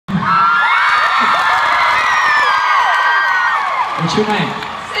What's your name?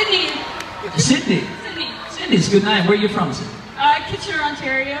 Sydney. Sydney. Sydney. Sydney's a good name. Where are you from, Sydney? Kitchener,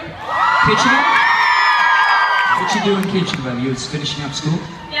 Ontario. Kitchener? What you do in Kitchener, baby? You was finishing up school?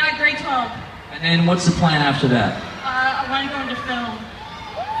 Yeah, grade 12. And then what's the plan after that? I want to go into film.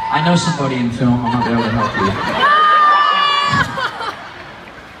 I know somebody in film. I'm not able to help you.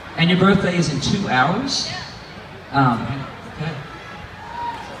 And your birthday is in 2 hours? Okay.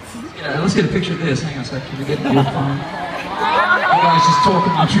 Yeah, let's get a picture of this. Hang on a second. Can we get your phone? You guys just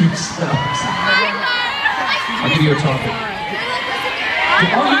talking about yourselves. I'll do your topic. Oh,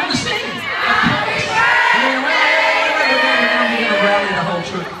 you're gonna sing? Wait. We're gonna rally the whole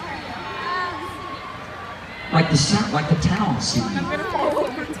troop. Like the sound, like the town, Sydney.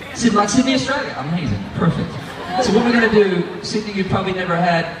 Sydney, like Sydney, Australia. Amazing, perfect. So what we're gonna do, Sydney, you've probably never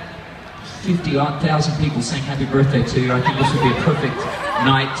had 50,000 people saying happy birthday to you. I think this would be a perfect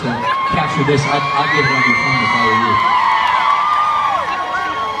night to capture this. I'd get it on your phone if I were you.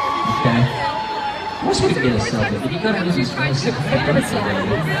 Okay. What's we can get a selfie? You gotta do this nice happy birthday.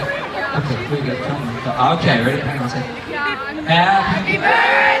 Okay, here we go. Come on. Okay, ready? Hang on a second. Happy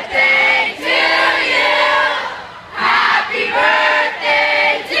birthday to you! Happy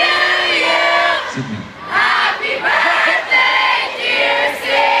birthday to you! Sydney. Happy birthday, dear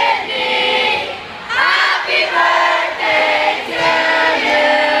Sydney! Happy birthday to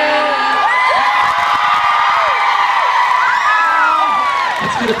you!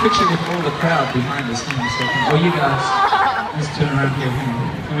 Let's get a picture with all the crowd behind us. Hang on a second. Oh, you guys, let's turn around here. Hang on.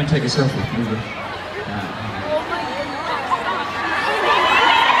 I'm gonna take a selfie. Here we go.